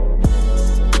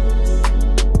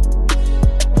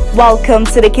Welcome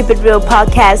to the Keep It Real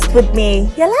podcast with me,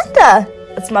 Yolanda.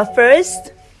 It's my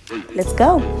first. Let's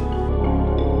go.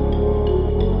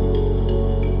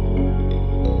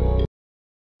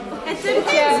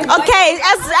 Okay,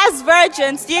 as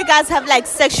virgins, do you guys have like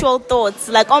sexual thoughts?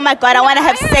 Like, oh my god, I want to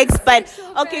have sex, but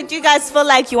okay, do you guys feel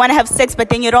like you want to have sex, but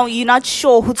then you're not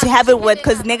sure who to have it with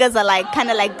because niggas are like kind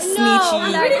of like sneaky?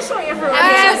 I'm pretty sure everyone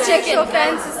has sexual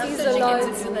fantasies a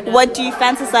lot. What do you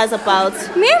fantasize about?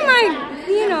 Me and my,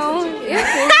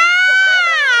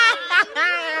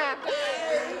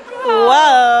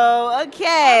 Whoa,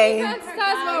 okay. I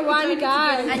fantasize about one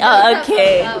guy. Oh,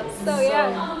 okay. So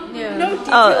yeah.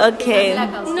 Oh, okay. No,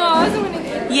 I wasn't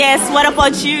gonna do. Yes, what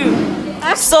about you?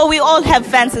 So we all have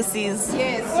fantasies.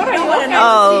 Yes. What are your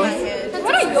Oh,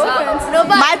 What are your fantasies?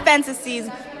 my fantasies.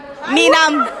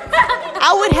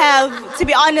 I would have, to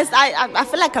be honest, I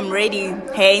feel like I'm ready,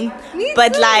 hey?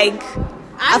 But like,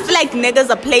 I feel like niggas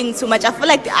are playing too much. I feel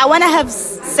like I want to have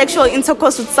sexual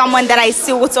intercourse with someone that I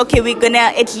see what's okay, we're gonna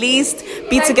at least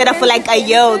be together for like a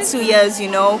year or 2 years, you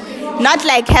know? Not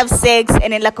like have sex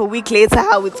and then like a week later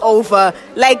how it's over.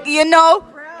 Like, you know?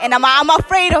 And I'm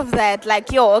afraid of that.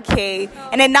 Like, yo, okay.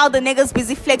 And then now the nigga's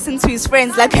busy flexing to his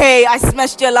friends like, hey, I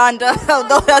smashed Yolanda.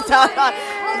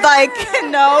 Like,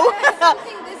 no.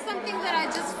 There's something that I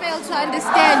just fail to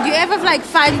understand. You ever like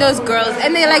find those girls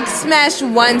and they like smash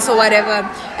once or whatever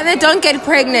and they don't get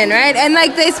pregnant, right? And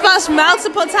like they smash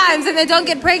multiple times and they don't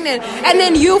get pregnant. And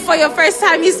then you, for your first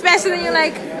time, you smash and then you're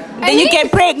like... Then you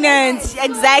get pregnant.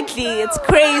 Exactly. It's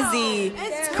crazy.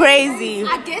 It's crazy.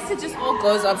 I guess it just all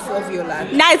goes off of your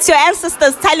life. Now it's your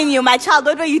ancestors telling you, my child,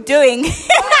 what were you doing?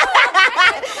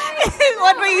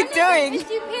 What were you doing? It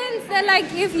depends. They're like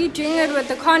if you doing it with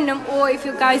the condom or if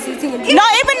you guys using it. No,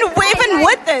 even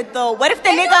with it though. What if the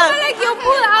nigga? Like you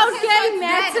pull out gay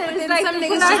matters. Like some you niggas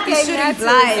pull out just be gay shooting matters,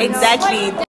 blind. you know?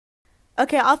 Exactly.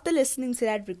 Okay, after listening to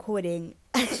that recording,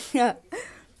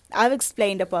 I've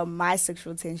explained about my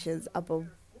sexual tensions, about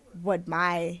what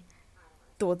my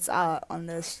thoughts are on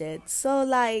this shit. So,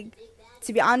 like,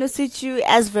 to be honest with you,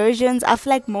 as virgins, I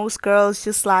feel like most girls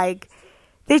just, like,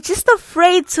 they're just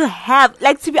afraid to have,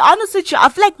 like, to be honest with you, I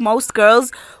feel like most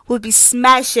girls would be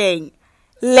smashing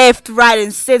left, right,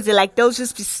 and center. Like, they'll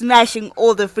just be smashing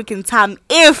all the freaking time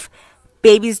if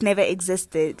babies never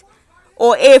existed.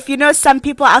 Or if, you know, some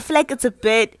people, I feel like it's a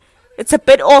bit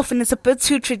off and it's a bit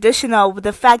too traditional with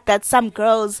the fact that some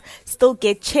girls still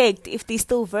get checked if they're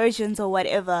still virgins or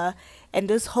whatever, and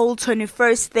this whole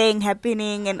 21st thing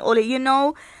happening and all it, you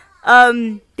know,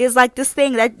 there's like this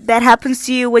thing that happens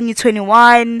to you when you're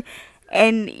 21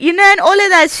 and, you know, and all of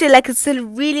that shit. Like, it's a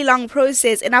really long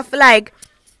process, and I feel like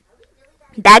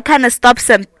that kind of stops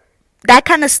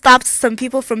some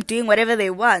people from doing whatever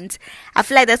they want. I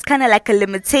feel like that's kind of like a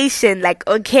limitation. Like,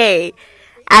 okay,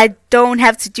 I don't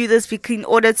have to do this in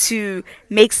order to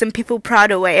make some people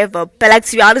proud or whatever. But like,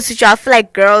 to be honest with you, I feel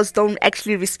like girls don't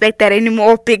actually respect that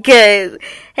anymore because,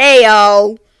 hey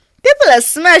y'all, people are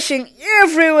smashing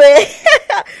everywhere.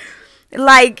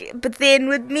 Like, but then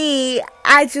with me,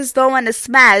 I just don't want to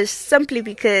smash simply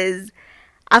because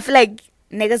I feel like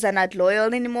niggas are not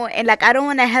loyal anymore. And like, I don't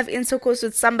want to have intercourse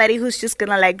with somebody who's just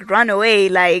gonna like run away,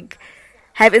 like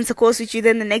have intercourse with you,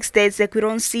 then the next day it's like we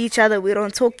don't see each other, we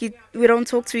don't talk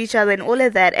to each other and all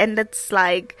of that. And that's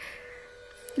like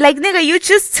nigga, you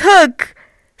just took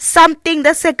something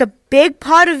that's like a big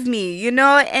part of me, you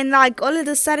know, and like all of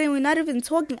a sudden we're not even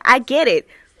talking. I get it,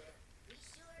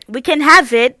 we can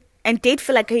have it and date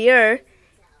for like a year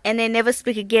and then never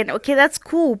speak again. Okay, that's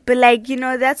cool, but like, you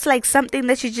know, that's like something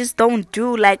that you just don't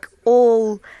do like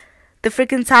all the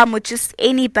freaking time with just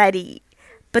anybody.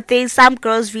 But then some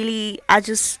girls really are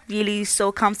just really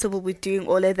so comfortable with doing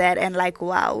all of that. And like,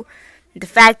 wow, the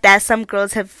fact that some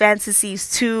girls have fantasies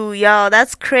too, yo,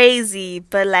 that's crazy.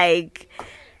 But like,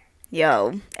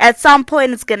 yo, at some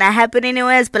point it's gonna happen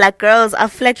anyways. But like, girls, I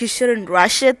feel like you shouldn't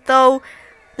rush it though.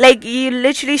 Like, you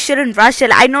literally shouldn't rush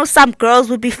it. I know some girls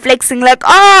would be flexing like,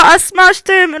 oh, I smashed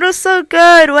him, it was so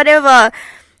good, whatever.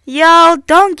 Yo,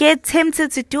 don't get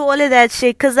tempted to do all of that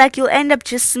shit, cause like, you'll end up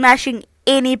just smashing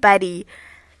anybody.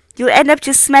 You'll end up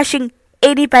just smashing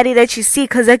anybody that you see,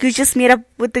 because like, you just meet up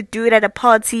with the dude at a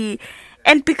party,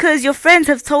 and because your friends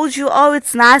have told you, oh,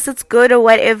 it's nice, it's good or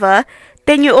whatever,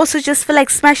 then you also just feel like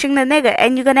smashing the nigga,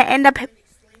 and you're gonna end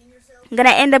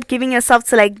up giving yourself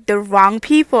to like the wrong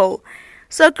people.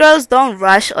 So girls, don't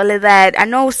rush all of that. I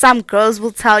know some girls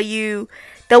will tell you,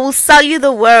 they will sell you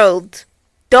the world.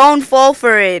 Don't fall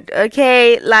for it,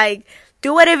 okay? Like,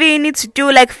 do whatever you need to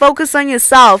do, like focus on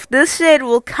yourself. This shit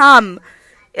will come.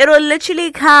 It'll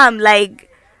literally come. Like,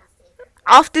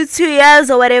 after 2 years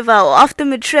or whatever, or after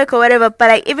matric or whatever. But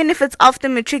like, even if it's after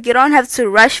matric, you don't have to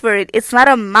rush for it. It's not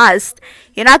a must.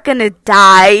 You're not gonna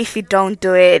die if you don't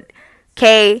do it.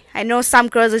 Okay? I know some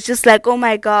girls are just like, oh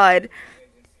my god,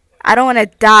 I don't want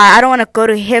to die. I don't want to go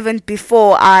to heaven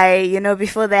before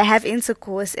before they have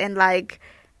intercourse. And like,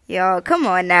 yo, come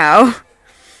on now.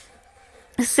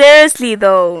 Seriously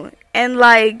though. And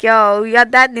like, yo, yeah,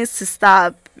 that needs to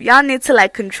stop. Y'all need to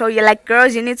like control. You're like,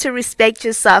 girls, you need to respect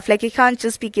yourself. Like, you can't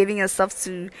just be giving yourself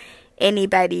to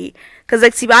anybody. Because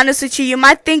like, to be honest with you, you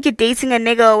might think you're dating a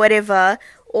nigga or whatever,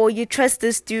 or you trust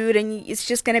this dude, and it's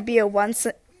just gonna be a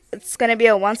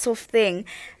once-off thing.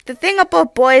 The thing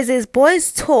about boys is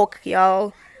boys talk,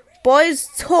 yo. Boys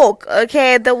talk,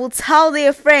 okay? They will tell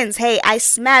their friends, hey, I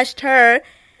smashed her.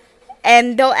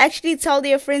 And they'll actually tell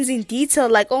their friends in detail,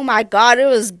 like, oh my god, it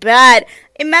was bad.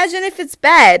 Imagine if it's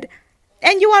bad.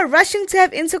 And you are rushing to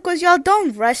have intercourse. Y'all,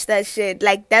 don't rush that shit.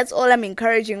 Like, that's all I'm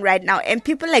encouraging right now. And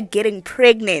people are getting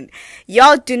pregnant.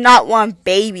 Y'all do not want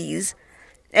babies.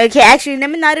 Okay, actually, let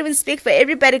me not even speak for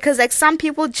everybody, because like, some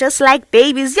people just like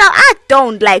babies. Y'all, I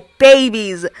don't like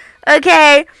babies.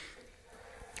 Okay?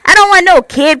 I don't want no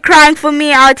kid crying for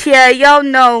me out here. Y'all,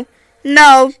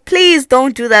 no, please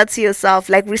don't do that to yourself.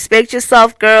 Like, respect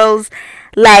yourself, girls.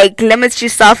 Like, limit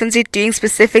yourself into doing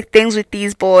specific things with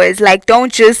these boys. Like,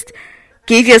 don't just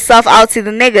give yourself out to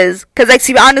the niggas. Because like,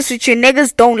 to be honest with you,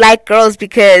 niggas don't like girls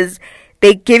because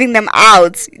they're giving them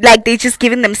out. Like, they're just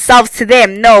giving themselves to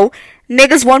them. No,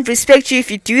 niggas won't respect you if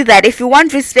you do that. If you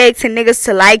want respect and niggas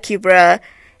to like you, bruh,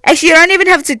 actually, you don't even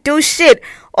have to do shit.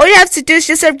 All you have to do is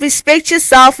just respect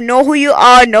yourself, know who you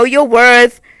are, know your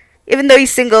worth. Even though you're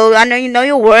single, I know you know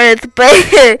your worth,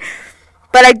 but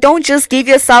like, don't just give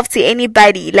yourself to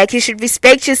anybody. Like, you should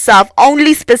respect yourself.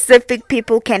 Only specific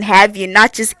people can have you,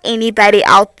 not just anybody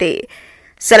out there.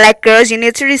 So like, girls, you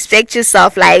need to respect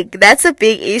yourself. Like, that's a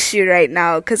big issue right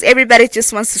now, because everybody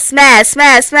just wants to smash.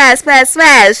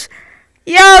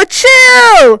 Yo,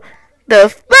 chill. The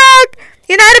fuck?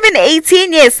 You're not even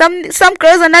 18 yet. Some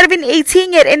girls are not even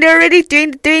 18 yet, and they're already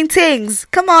doing things.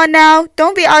 Come on now,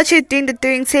 don't be out here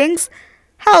doing things.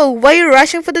 How? Why are you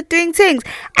rushing for the doing things?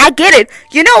 I get it.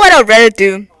 You know what I'd rather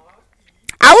do?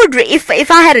 I would if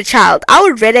I had a child, I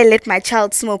would rather let my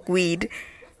child smoke weed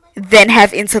than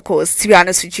have intercourse. To be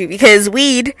honest with you, because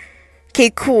weed, okay,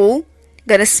 cool,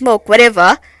 gonna smoke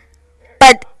whatever,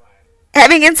 but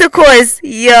having intercourse,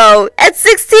 yo, at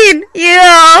 16,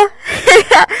 yo,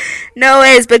 no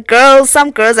ways. But some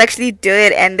girls actually do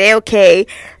it, and they're okay.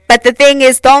 But the thing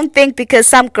is, don't think because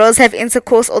some girls have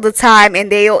intercourse all the time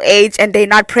and they're your age and they're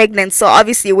not pregnant, so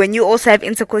obviously when you also have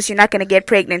intercourse, you're not gonna get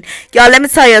pregnant. Y'all, let me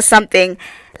tell you something.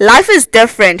 Life is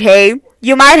different, hey?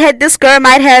 You might have this girl,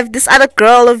 might have this other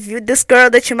girl of you, this girl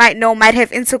that you might know might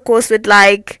have intercourse with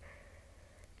like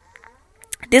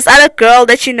this other girl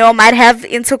that you know might have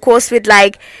intercourse with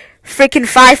like freaking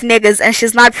 5 niggas and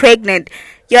she's not pregnant.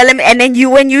 Y'all, and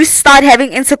then when you start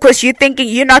having intercourse, you thinking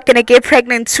you're not gonna get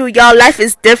pregnant too. Y'all, life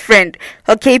is different.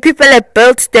 Okay, people are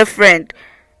built different.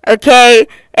 Okay,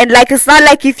 and like, it's not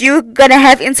like if you're gonna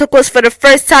have intercourse for the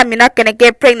first time, you're not gonna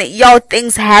get pregnant. Yo,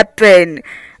 things happen.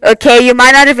 Okay, you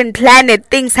might not even plan it.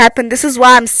 Things happen. This is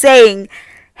why I'm saying,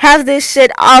 have this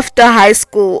shit after high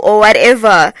school or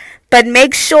whatever. But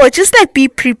make sure, just like, be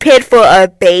prepared for a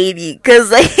baby. Cause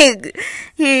like,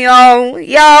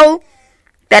 yo.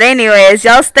 But anyways,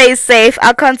 y'all stay safe.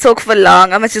 I can't talk for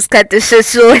long. I'ma just cut this shit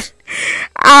short.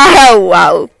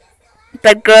 Wow.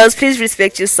 But girls, please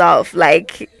respect yourself.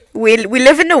 Like, we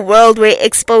live in a world where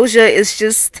exposure is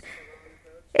just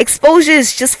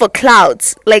for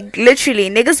clout. Like, literally,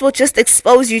 niggas will just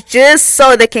expose you just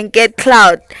so they can get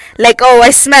clout. Like, oh,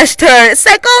 I smashed her. It's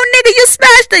like, oh, nigga, you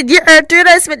smashed it. Yeah, dude,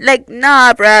 I smashed. Like,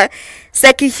 nah, bruh. It's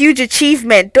like a huge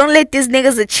achievement. Don't let these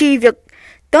niggas achieve,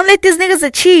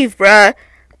 bruh.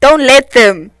 Don't let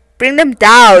them. Bring them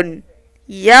down.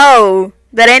 Yo.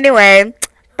 But anyway,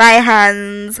 bye,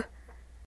 Hans.